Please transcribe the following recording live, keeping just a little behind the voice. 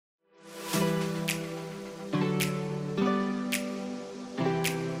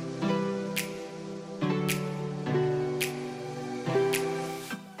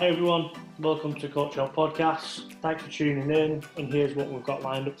everyone, welcome to CoachHelp Podcast. Thanks for tuning in, and here's what we've got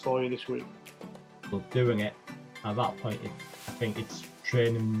lined up for you this week. Well, doing it at that point, I think it's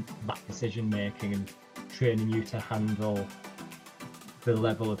training that decision making and training you to handle the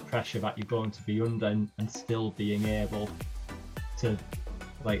level of pressure that you're going to be under and still being able to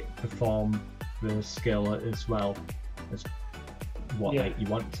perform the skill as well as what you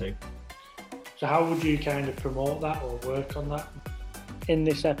want to. So how would you kind of promote that or work on that? In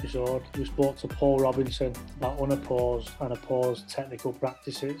this episode, we spoke to Paul Robinson about unopposed and opposed technical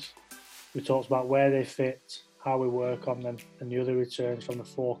practices. We talked about where they fit, how we work on them, and the other returns from the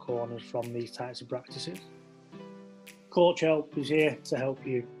four corners from these types of practices. CoachHelp is here to help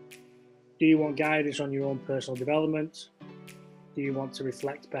you. Do you want guidance on your own personal development? Do you want to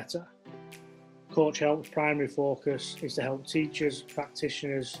reflect better? CoachHelp's primary focus is to help teachers,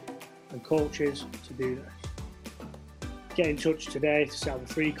 practitioners, and coaches to do this. Get in touch today to set up a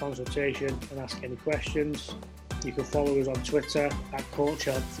free consultation and ask any questions. You can follow us on Twitter at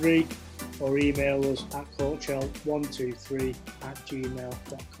CoachHelp3 or email us at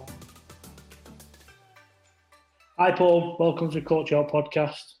CoachHelp123@gmail.com. Hi Paul, welcome to CoachHelp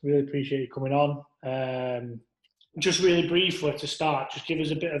Podcast. Really appreciate you coming on. Just really briefly to start, just give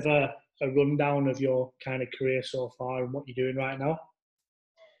us a bit of a rundown of your kind of career so far and what you're doing right now.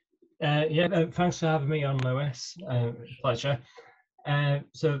 Thanks for having me on, Lewis. Pleasure.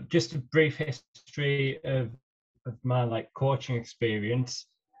 So just a brief history of my coaching experience.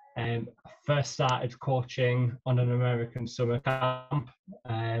 I first started coaching on an American summer camp,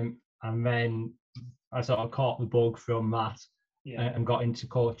 and then I sort of caught the bug from that and got into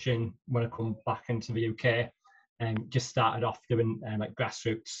coaching when I come back into the UK. And just started off doing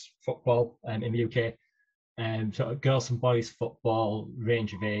grassroots football in the UK. Sort of girls and boys football,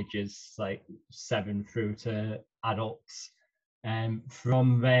 range of ages, 7 through to adults.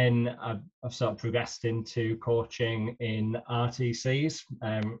 From then, I've sort of progressed into coaching in RTCs,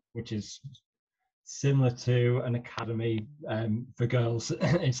 which is similar to an academy for girls.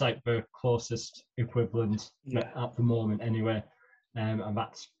 It's the closest equivalent at the moment anyway, and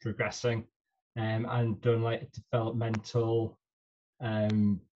that's progressing. And done a developmental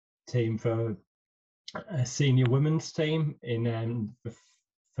team for a senior women's team in the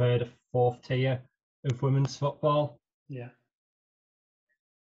 3rd or 4th tier of women's football.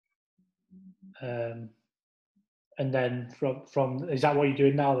 And then from is that what you're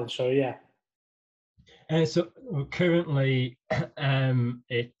doing now then? So so currently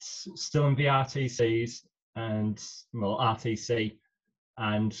it's still in the RTCs and RTC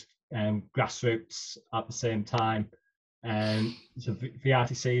and grassroots at the same time. So the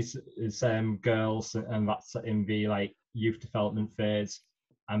RTCs is girls, and that's in the youth development phase,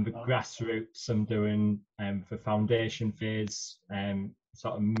 and the grassroots I'm doing for foundation phase,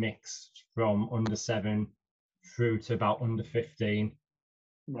 sort of mixed from under 7 through to about under 15.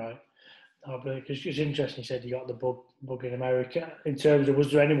 Right. Because it's interesting you said you got the bug in America. In terms of,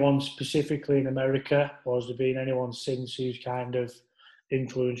 was there anyone specifically in America, or has there been anyone since who's kind of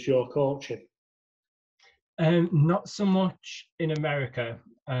influenced your coaching? Not so much in America.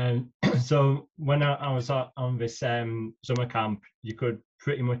 So when I was on this summer camp, you could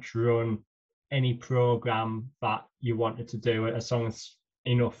pretty much run any program that you wanted to do as long as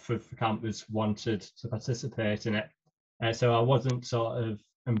enough of the campers wanted to participate in it. So I wasn't sort of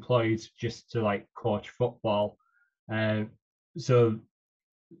employed just to coach football. So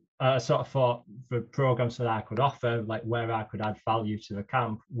I sort of thought the programs that I could offer, where I could add value to the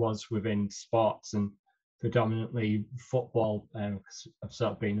camp, was within sports and predominantly football, because I've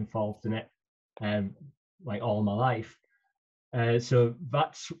sort of been involved in it all my life. So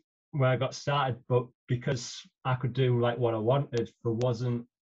that's where I got started. But because I could do what I wanted, there wasn't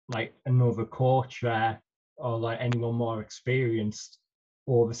another coach there or anyone more experienced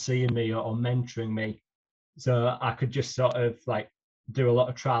overseeing me or mentoring me. So I could just sort of do a lot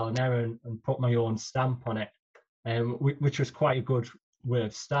of trial and error and put my own stamp on it, which was quite a good way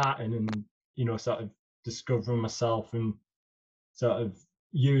of starting and sort of discovering myself and sort of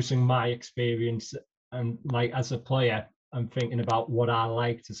using my experience and as a player, I'm thinking about what I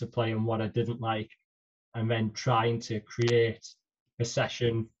liked as a player and what I didn't like, and then trying to create a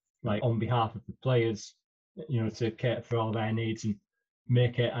session on behalf of the players, to cater for all their needs and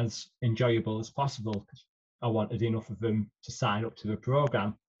make it as enjoyable as possible, because I wanted enough of them to sign up to the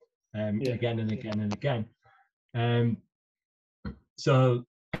program again and again and again. So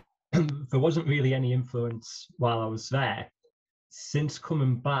there wasn't really any influence while I was there. Since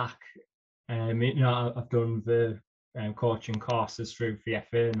coming back, I've done the coaching courses through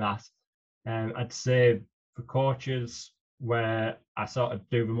VFA and that. I'd say for coaches, where I sort of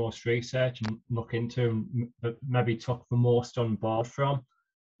do the most research and look into, and maybe took the most on board from,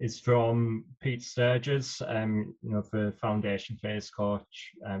 is from Pete Sturgis, the foundation phase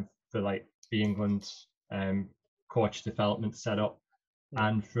coach, for like the England coach development setup,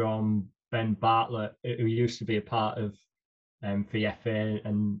 and from Ben Bartlett, who used to be a part of the FA,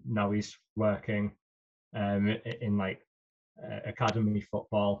 and now he's working in like academy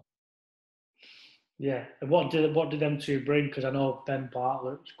football. Yeah, and what did them two bring? Because I know Ben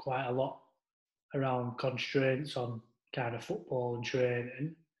Bartlett's quite a lot around constraints on kind of football and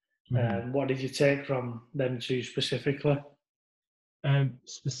training. What did you take from them two specifically?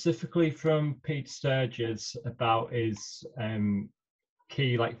 Specifically from Pete Sturgis about his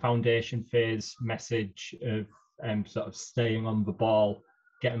key like foundation phase message of sort of staying on the ball,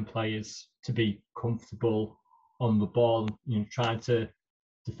 getting players to be comfortable on the ball, trying to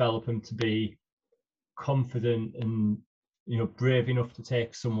develop them to be confident and brave enough to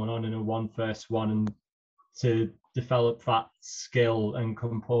take someone on in a 1-versus-1, and to develop that skill and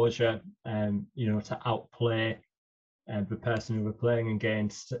composure, to outplay the person who we're playing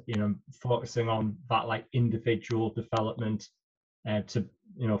against, focusing on that like individual development, to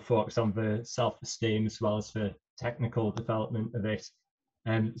focus on the self-esteem as well as the technical development of it.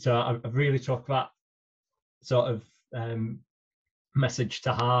 So I've really took that sort of message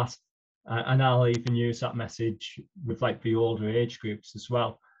to heart, and I'll even use that message with like the older age groups as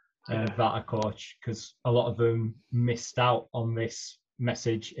well that I coach, because a lot of them missed out on this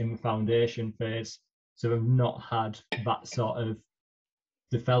message in the foundation phase, so they've not had that sort of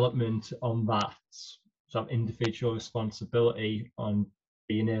development on that sort of individual responsibility on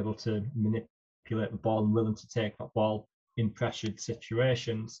being able to manipulate the ball and willing to take that ball in pressured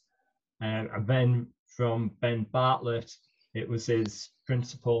situations. And then from Ben Bartlett, it was his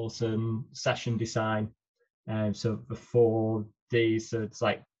principles and session design. So the 4 Ds, so it's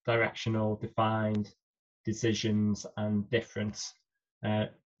like directional, defined, decisions, and difference.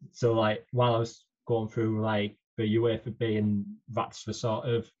 So like while I was going through like the UEFA B, and that's the sort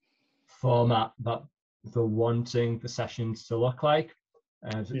of format that they're wanting the sessions to look like.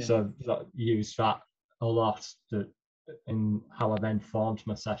 So I use that a lot in how I then formed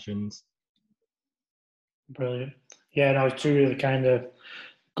my sessions. Brilliant. Yeah, no, it's two really kind of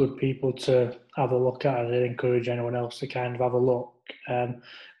good people to have a look at, and I'd encourage anyone else to kind of have a look.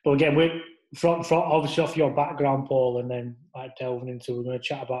 But again, from obviously off your background, Paul, and then like delving into, we're going to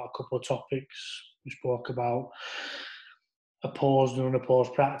chat about a couple of topics. We spoke about opposed and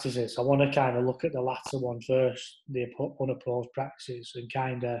unopposed practices. I want to kind of look at the latter one first, the unopposed practices, and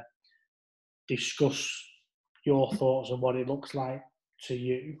kind of discuss your thoughts on what it looks like to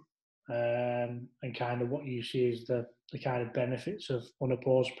you, and kind of what you see as the kind of benefits of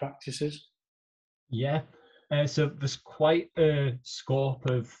unopposed practices. Yeah, so there's quite a scope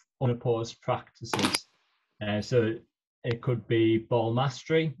of unopposed practices. So it could be ball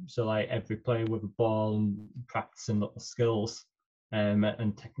mastery, so like every player with a ball and practicing little skills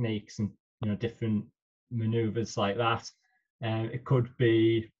and techniques and different maneuvers like that. It could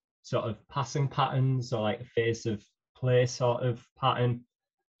be sort of passing patterns, or like a phase of play sort of pattern.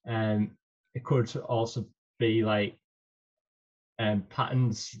 It could also be like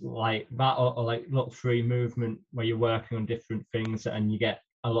patterns like that, or like little free movement where you're working on different things and you get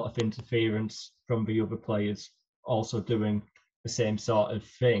a lot of interference from the other players also doing the same sort of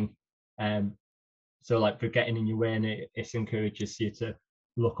thing. So like for getting in your way, and it encourages you to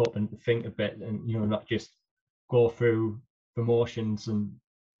look up and think a bit, and not just go through the motions, and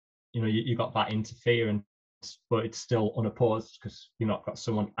you got that interference, but it's still unopposed because you've not got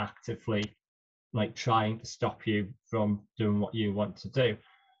someone actively like trying to stop you from doing what you want to do.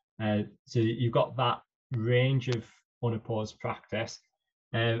 So you've got that range of unopposed practice.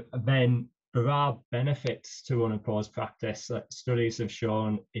 And then there are benefits to unopposed practice. Studies have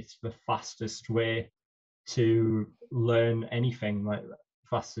shown it's the fastest way to learn anything, like the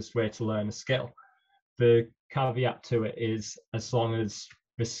fastest way to learn a skill. The caveat to it is, as long as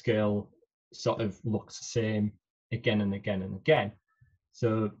the skill sort of looks the same again and again and again.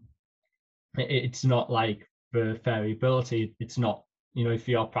 So it's not like the variability. It's not, if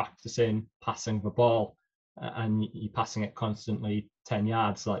you're practicing passing the ball and you're passing it constantly 10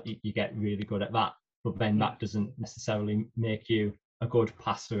 yards, like you get really good at that, but then that doesn't necessarily make you a good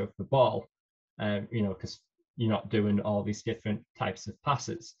passer of the ball, because you're not doing all these different types of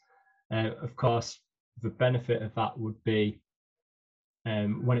passes. Of course, the benefit of that would be,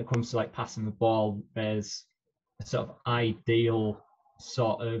 when it comes to like passing the ball, there's a sort of ideal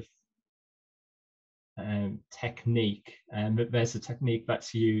sort of technique, but there's a technique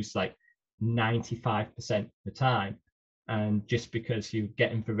that's used like 95% of the time, And just because you're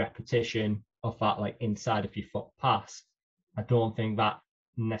getting the repetition of that like inside of your foot pass, I don't think that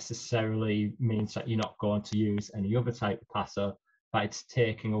necessarily means that you're not going to use any other type of passer, but it's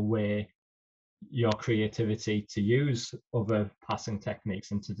taking away your creativity to use other passing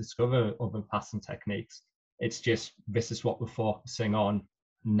techniques and to discover other passing techniques. It's just, this is what we're focusing on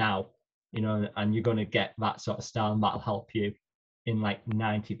now, and you're going to get that sort of style, and that'll help you in like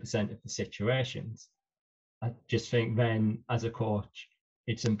 90% of the situations. I just think then as a coach,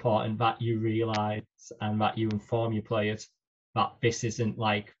 it's important that you realize and that you inform your players that this isn't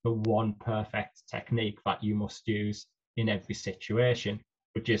like the one perfect technique that you must use in every situation,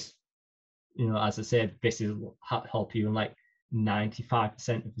 but just, as I said, this is help you in like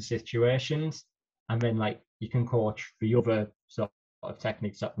 95% of the situations. And then like you can coach the other sort of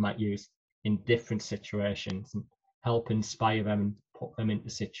techniques that they might use in different situations and help inspire them and put them into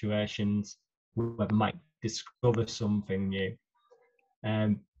situations where they might discover something new.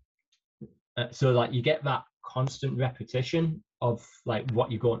 So like you get that constant repetition of like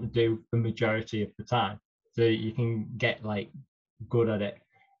what you're going to do the majority of the time, so you can get like good at it.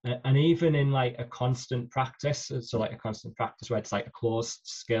 And even in like a constant practice, so like a constant practice where it's like a closed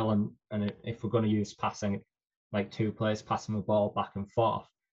skill, and if we're going to use passing, like two players passing the ball back and forth,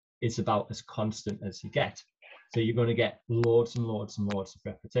 it's about as constant as you get. So you're going to get loads and loads and loads of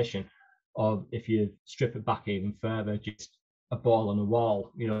repetition. Or if you strip it back even further, just a ball on a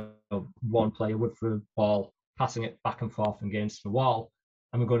wall, one player with the ball passing it back and forth against the wall,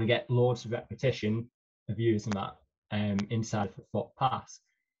 and we're going to get loads of repetition of using that inside of the foot pass.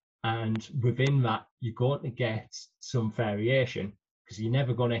 And within that, you're going to get some variation, because you're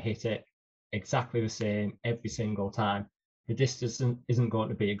never going to hit it exactly the same every single time. The distance isn't going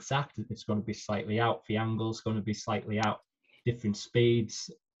to be exact. It's going to be slightly out. The angle's going to be slightly out. Different speeds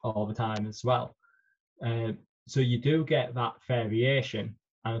all the time as well. So you do get that variation.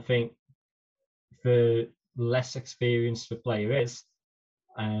 And I think the less experienced the player is,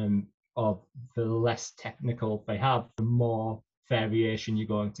 or the less technical they have, the more variation you're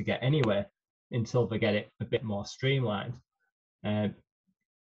going to get anyway, until they get it a bit more streamlined.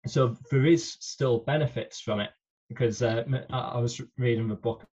 So there is still benefits from it, because I was reading a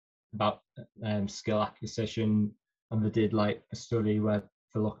book about skill acquisition, and they did like a study where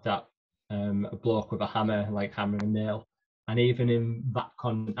they looked at a bloke with a hammer, like hammering a nail, and even in that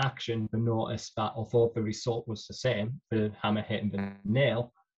constant action, they noticed that although the result was the same, the hammer hitting the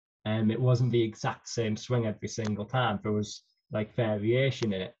nail, it wasn't the exact same swing every single time. There was like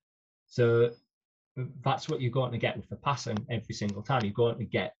variation in it. So that's what you're going to get with the passing every single time. You're going to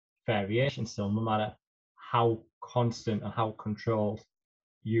get variation still, no matter how constant or how controlled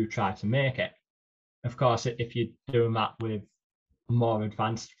you try to make it. Of course, if you're doing that with more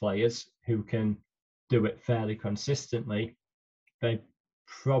advanced players who can do it fairly consistently, they're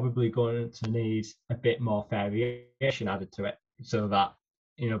probably going to need a bit more variation added to it, so that,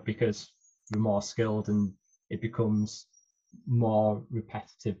 because they're more skilled and it becomes more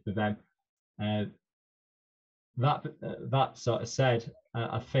repetitive for them. That sort of said,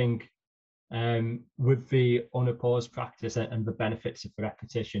 I think with the unopposed practice and the benefits of the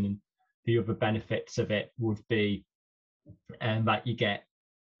repetition, and the other benefits of it would be that you get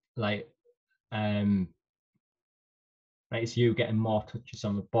like it's you getting more touches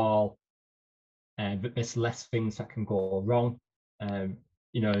on the ball, but there's less things that can go wrong.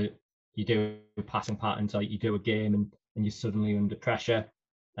 You do passing patterns, or you do a game and you're suddenly under pressure,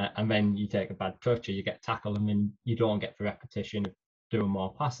 and then you take a bad touch or you get tackled, and then you don't get the repetition of doing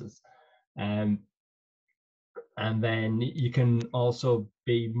more passes. And then you can also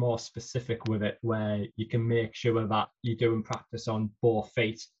be more specific with it, where you can make sure that you're doing practice on both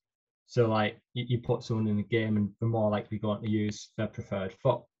feet. So like you put someone in a game and they're more likely going to use their preferred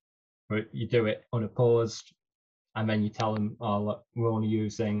foot, but you do it unopposed, and then you tell them, oh, look, we're only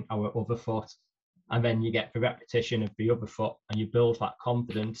using our other foot. And then you get the repetition of the other foot, and you build that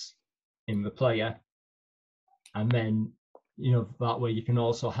confidence in the player. And then, that way you can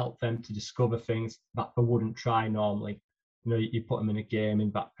also help them to discover things that they wouldn't try normally. You put them in a game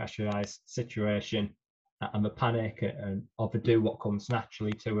in that pressurized situation, and they panic, or they do what comes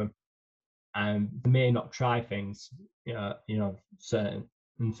naturally to them. And they may not try things, certain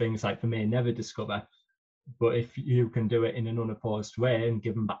things like they may never discover. But if you can do it in an unopposed way and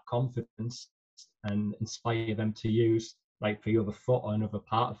give them that confidence and inspire them to use like the other foot or another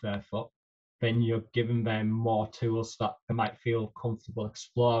part of their foot, then you're giving them more tools that they might feel comfortable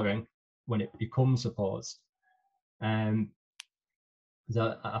exploring when it becomes opposed.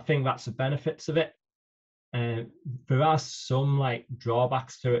 So I think that's the benefits of it. There are some like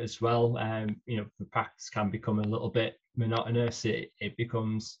drawbacks to it as well. The practice can become a little bit monotonous, it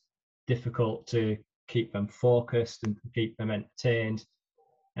becomes difficult to keep them focused and keep them entertained.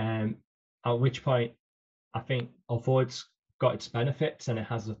 At which point, I think although it's got its benefits and it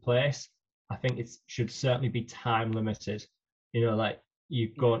has a place, I think it should certainly be time limited. Like you're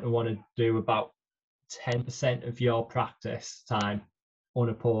going to want to do about 10% of your practice time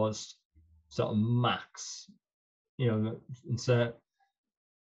unopposed, sort of max. And so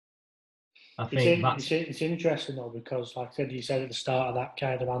I think it's interesting though, because like I said, you said at the start of that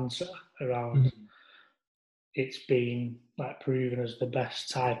kind of answer around it's been like proven as the best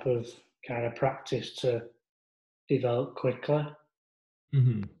type of kind of practice to develop quickly.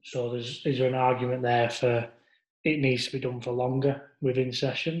 So is there an argument there for it needs to be done for longer within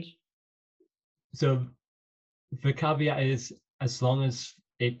sessions? So the caveat is as long as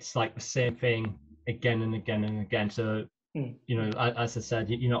it's like the same thing again and again and again. So, as I said,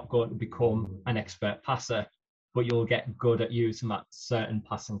 you're not going to become an expert passer, but you'll get good at using that certain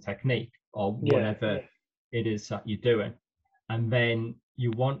passing technique or whatever it is that you're doing. And then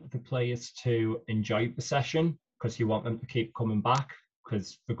you want the players to enjoy the session because you want them to keep coming back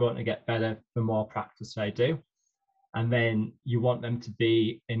because they're going to get better the more practice they do. And then you want them to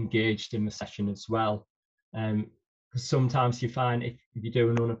be engaged in the session as well. Because sometimes you find if you're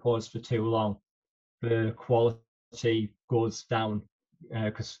doing unopposed for too long, the quality goes down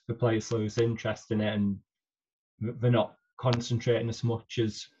because the players lose interest in it and they're not concentrating as much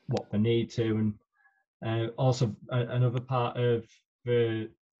as what they need to. And also another part of the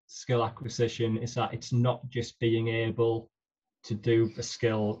skill acquisition is that it's not just being able to do the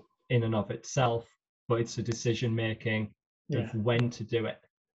skill in and of itself, but it's a decision making of when to do it,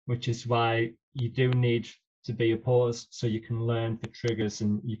 which is why you do need to be opposed so you can learn the triggers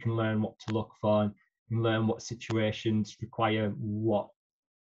and you can learn what to look for and you can learn what situations require what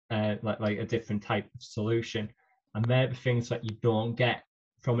like a different type of solution. And they're the things that you don't get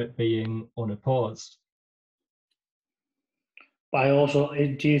from it being unopposed. But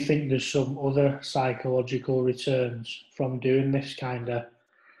do you think there's some other psychological returns from doing this kind of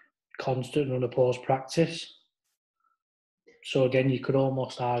constant unopposed practice? So again, you could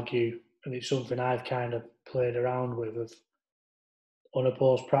almost argue, and it's something I've kind of played around with, of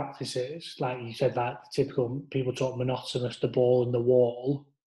unopposed practices, like you said, like typical people talk monotonous, the ball and the wall,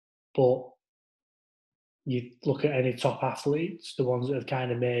 but you look at any top athletes, the ones that have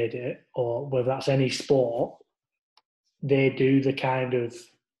kind of made it, or whether that's any sport, they do the kind of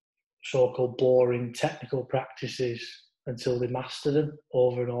so-called boring technical practices until they master them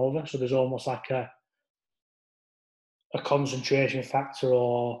over and over. So there's almost like a concentration factor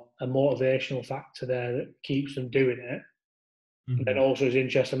or a motivational factor there that keeps them doing it. And then also it's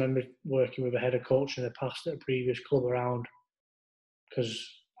interesting, I remember working with a head of coach in the past at a previous club around, because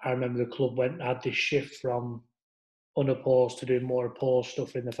I remember the club had this shift from unopposed to doing more opposed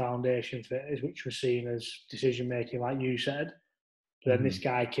stuff in the foundation phase, which was seen as decision making, like you said. But then this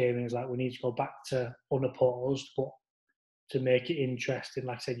guy came in and was like, we need to go back to unopposed, but to make it interesting,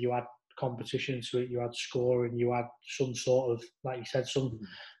 like I said, you had competition to it, you had scoring, you had some sort of, like you said, some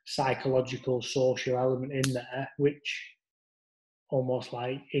psychological, social element in there, which almost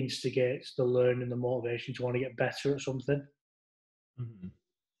like instigates the learning, the motivation to want to get better at something.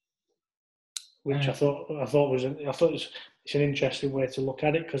 Which I thought it's an interesting way to look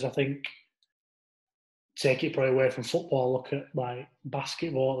at it, because I think take it probably away from football, look at like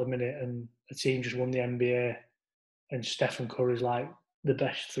basketball at the minute, and a team just won the NBA and Stephen Curry's like the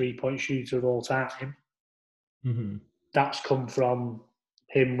best 3-point shooter of all time. That's come from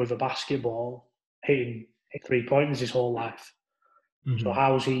him with a basketball hitting 3-pointers his whole life. So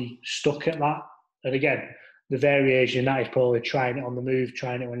how's he stuck at that? And again, the variation in that is probably trying it on the move,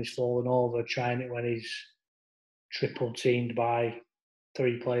 trying it when he's falling over, trying it when he's triple teamed by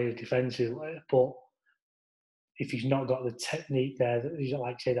 3 players defensively. But if he's not got the technique there, that he's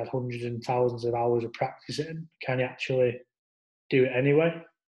like said, had hundreds and thousands of hours of practicing, can he actually do it anyway?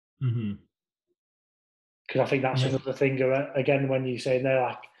 Because I think that's another thing. Again, when you say they're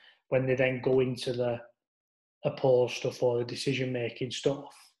like, when they then go into the opposed stuff or the decision making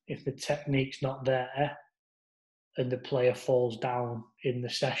stuff, if the technique's not there and the player falls down in the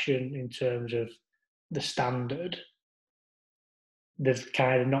session in terms of the standard, they've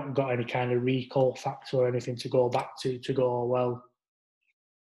kind of not got any kind of recall factor or anything to go back to go, well,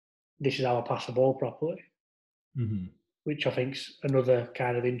 this is how I pass the ball properly. Which I think's another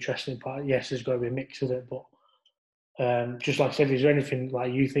kind of interesting part. Yes, there's got to be a mix of it, but just like I said, is there anything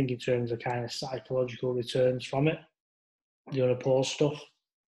like you think in terms of kind of psychological returns from it, the unopposed stuff?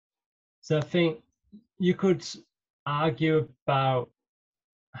 So I think you could argue about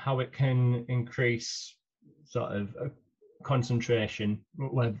how it can increase sort of concentration,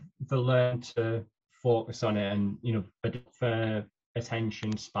 where they learn to focus on it and, for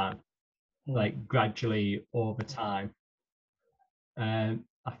attention span, like gradually over time. I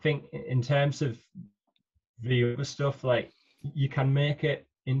think in terms of the other stuff, like you can make it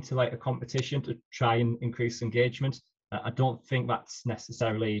into like a competition to try and increase engagement. I don't think that's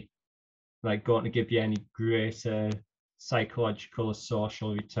necessarily like going to give you any greater psychological or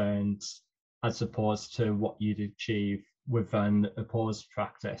social returns as opposed to what you'd achieve with an opposed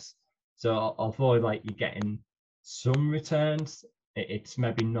practice. So although like you're getting some returns, it's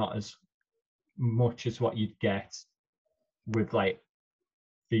maybe not as much as what you'd get with like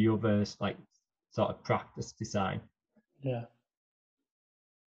the others, like sort of practice design. Yeah.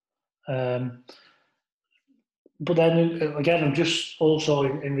 But then again, I'm just also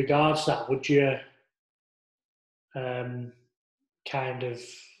in regards to that, would you kind of,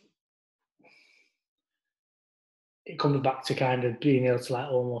 it comes back to kind of being able to like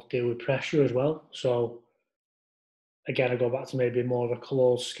almost deal with pressure as well. So again, I go back to maybe more of a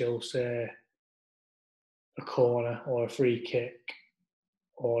closed skill, say a corner or a free kick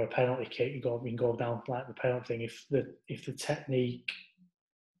or a penalty kick. You can go down like the penalty thing. If the technique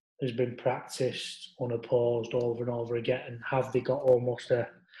has been practiced unopposed over and over again, and have they got almost a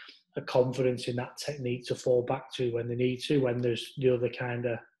confidence in that technique to fall back to when they need to, when there's the other kind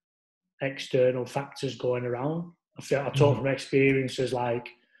of external factors going around. I talk from experiences, like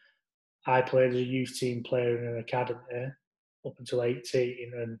I played as a youth team player in an academy up until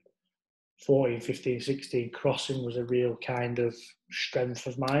 18, and 14, 15, 16, crossing was a real kind of strength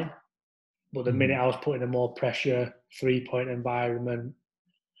of mine. But the minute I was put in a more pressure, 3-point environment,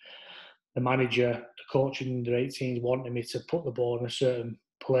 the manager, the coach in the 18s wanted me to put the ball in a certain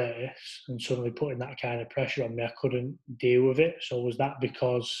place, and suddenly putting that kind of pressure on me, I couldn't deal with it. So was that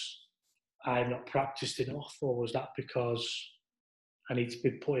because I've not practiced enough, or was that because I need to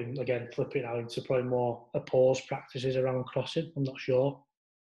be flipping out into probably more opposed practices around crossing? I'm not sure.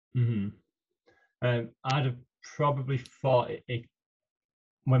 I'd have probably thought it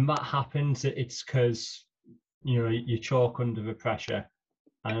when that happens, it's because you choke under the pressure.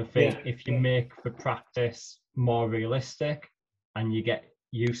 And I think if you make the practice more realistic and you get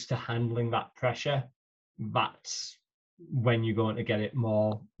used to handling that pressure, that's when you're going to get it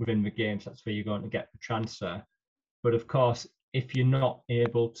more within the games. That's where you're going to get the transfer. But of course, if you're not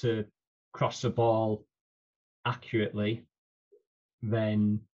able to cross the ball accurately,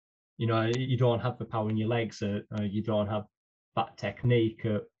 then you don't have the power in your legs, or you don't have that technique,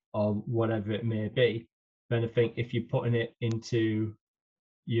 or whatever it may be. Then I think if you're putting it into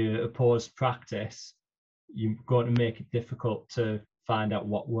your opposed practice, you're going to make it difficult to find out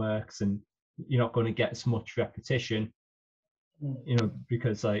what works, and you're not going to get as much repetition,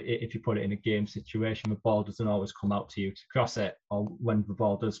 because like if you put it in a game situation, the ball doesn't always come out to you to cross it, or when the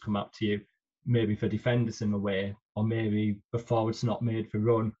ball does come out to you, maybe the defender's in the way, or maybe the forward's not made the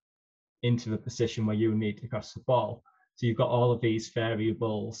run into the position where you need to cross the ball. So you've got all of these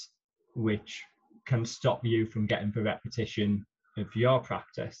variables which can stop you from getting the repetition of your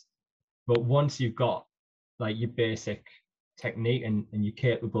practice. But once you've got like your basic technique and you're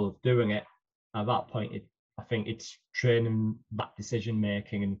capable of doing it, at that point I think it's training that decision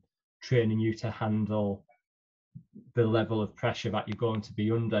making and training you to handle the level of pressure that you're going to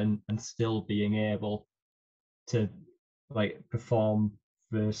be under, and still being able to like perform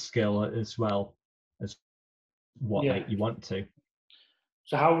the skill as well as what like you want to.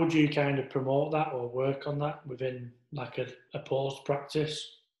 So how would you kind of promote that or work on that within like a post practice?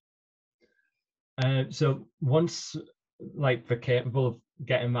 So once like they're capable of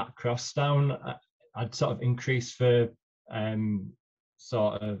getting that cross down, I'd sort of increase the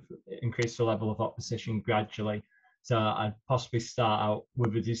level of opposition gradually. So I'd possibly start out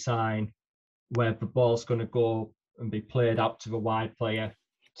with a design where the ball's going to go and be played out to the wide player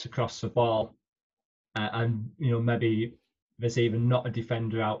to cross the ball, and maybe there's even not a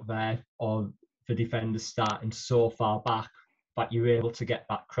defender out there, or the defender's starting so far back that you're able to get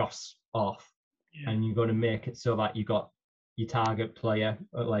that cross off, and you're going to make it so that you got your target player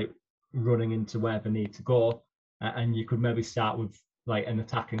like running into where they need to go, and you could maybe start with like an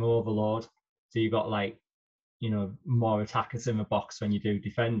attacking overload, so you got like more attackers in the box when you do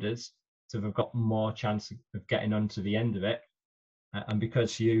defenders, so they've got more chance of getting onto the end of it. And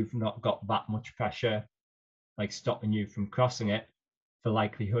because you've not got that much pressure like stopping you from crossing it, the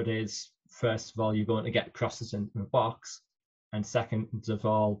likelihood is, first of all, you're going to get crosses into the box, and second of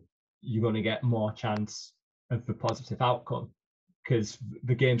all, you're going to get more chance of the positive outcome, because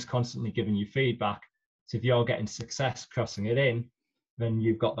the game's constantly giving you feedback. So if you're getting success crossing it in, then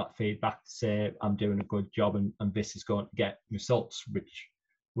you've got that feedback to say, I'm doing a good job and this is going to get results, which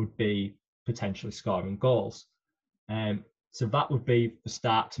would be potentially scoring goals. So that would be the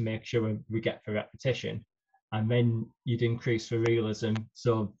start to make sure we get the repetition. And then you'd increase the realism.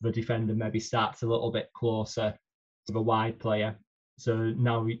 So the defender maybe starts a little bit closer to the wide player. So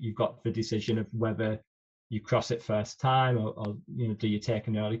now you've got the decision of whether you cross it first time or do you take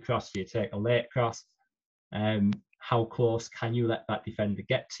an early cross, do you take a late cross? How close can you let that defender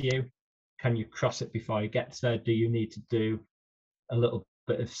get to you? Can you cross it before he gets there? Do you need to do a little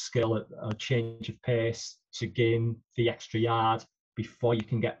bit of skill or change of pace to gain the extra yard before you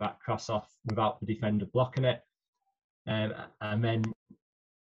can get that cross off without the defender blocking it? And then,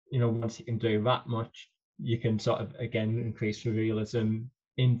 once you can do that much, you can sort of, again, increase the realism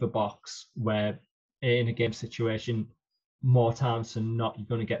in the box, where in a game situation, more times than not, you're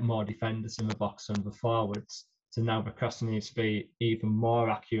going to get more defenders in the box than the forwards. So now the crossing needs to be even more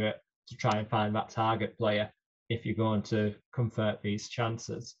accurate to try and find that target player if you're going to convert these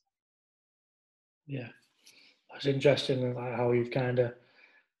chances. Yeah, that's interesting, like how you've kind of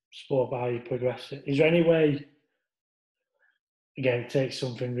spoke about how you progress it. Is there any way, again, it takes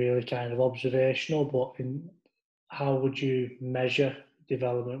something really kind of observational, but how would you measure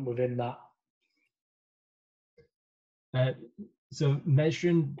development within that? So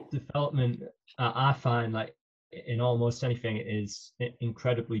measuring development, I find, like in almost anything, is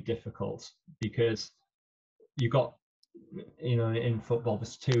incredibly difficult, because you got, in football,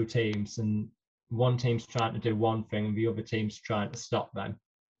 there's two teams, and one team's trying to do one thing and the other team's trying to stop them.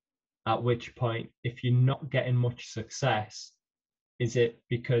 At which point, if you're not getting much success, is it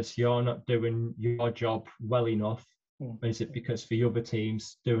because you're not doing your job well enough? Or is it because the other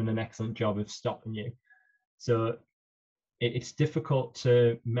team's doing an excellent job of stopping you? So it's difficult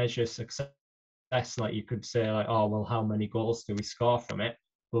to measure success. Like, you could say, like, oh, well, how many goals do we score from it?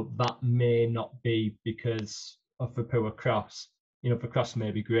 But that may not be because of the poor cross. The cross may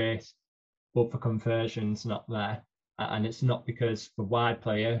be great, but the conversion's not there. And it's not because the wide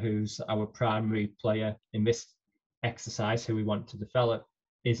player, who's our primary player in this exercise, who we want to develop,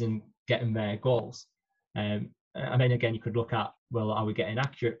 isn't getting their goals. And then again, you could look at, well, are we getting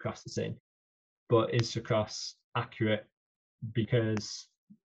accurate crosses in? But is the cross accurate because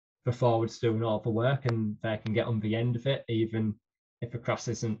the forward's doing all the work and they can get on the end of it, even if the cross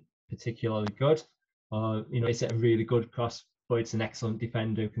isn't particularly good? Or, is it a really good cross, but it's an excellent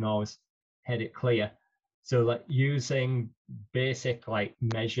defender who can always head it clear? So, like, using basic, like,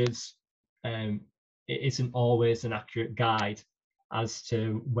 measures, it isn't always an accurate guide as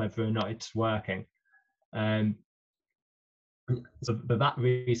to whether or not it's working. So for that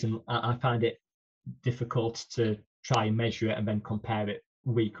reason, I find it difficult to try and measure it and then compare it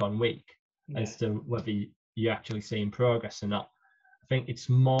week on week as to whether you're actually seeing progress or not. I think it's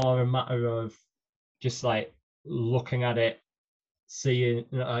more a matter of just, like, looking at it, seeing,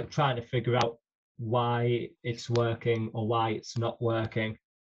 like, trying to figure out why it's working or why it's not working,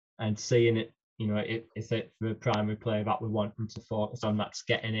 and seeing it, is it the primary player that we want them to focus on that's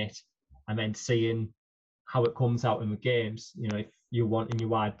getting it, and then seeing how it comes out in the games. If you're wanting your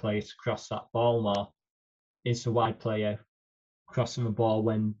wide player to cross that ball more, is the wide player crossing the ball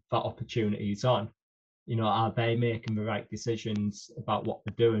when that opportunity is on? Are they making the right decisions about what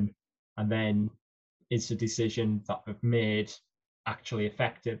they're doing? And then, is the decision that they've made actually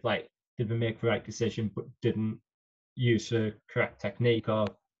effective? Like, did they make the right decision but didn't use the correct technique, or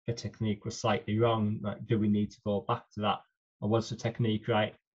the technique was slightly wrong? Like, do we need to go back to that? Or was the technique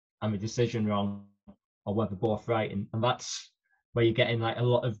right and the decision wrong? Or were they both right? And that's where you're getting, like, a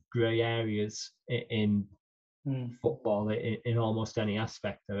lot of grey areas in football, in almost any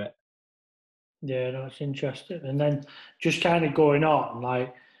aspect of it. Yeah, no, it's interesting. And then just kind of going on,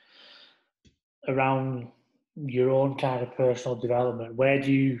 like, around your own kind of personal development, where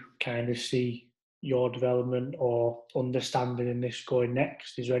do you kind of see your development or understanding in this going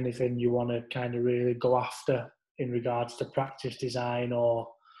next? Is there anything you want to kind of really go after in regards to practice design, or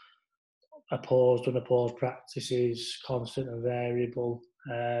opposed, unopposed practices, constant and variable?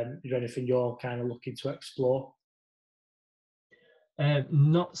 Is there anything you're kind of looking to explore?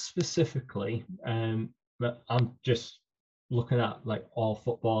 Not specifically, but I'm just looking at, like, all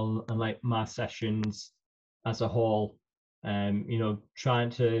football and, like, my sessions as a whole, trying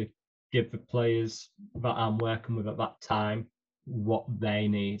to give the players that I'm working with at that time what they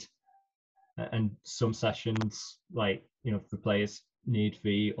need. And some sessions, like, the players need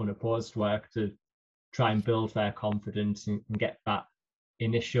the unopposed work to try and build their confidence and get that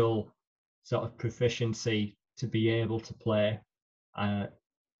initial sort of proficiency to be able to play. And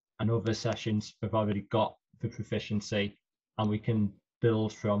other sessions have already got the proficiency, and we can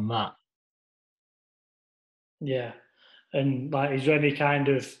build from that. Yeah. And like, is there any kind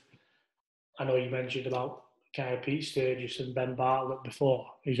of, I know you mentioned about kind of Pete Sturgis and Ben Bartlett before.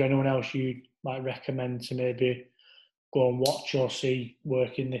 Is there anyone else you'd like recommend to maybe go and watch or see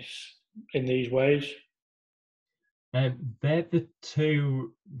work in these ways? They're the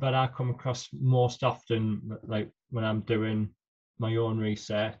two that I come across most often, like when I'm doing my own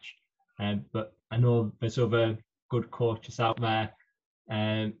research. But I know there's other good coaches out there.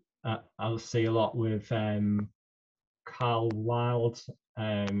 I'll see a lot with Carl Wild,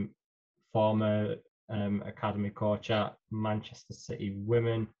 former academy coach at Manchester City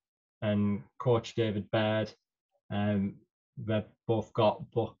Women, and Coach David Baird. They've both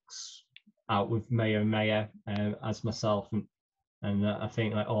got books out with Mayor as myself, and I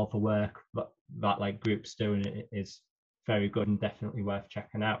think like all the work that like groups doing it is very good and definitely worth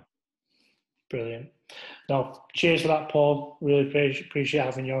checking out. Brilliant. No, cheers for that, Paul. Really appreciate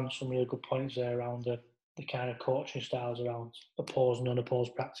having you on. Some really good points there around the kind of coaching styles around opposed and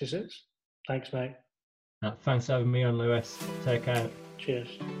unopposed practices. Thanks, mate. Thanks for having me on, Lewis. Take care.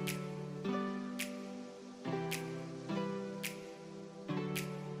 Cheers.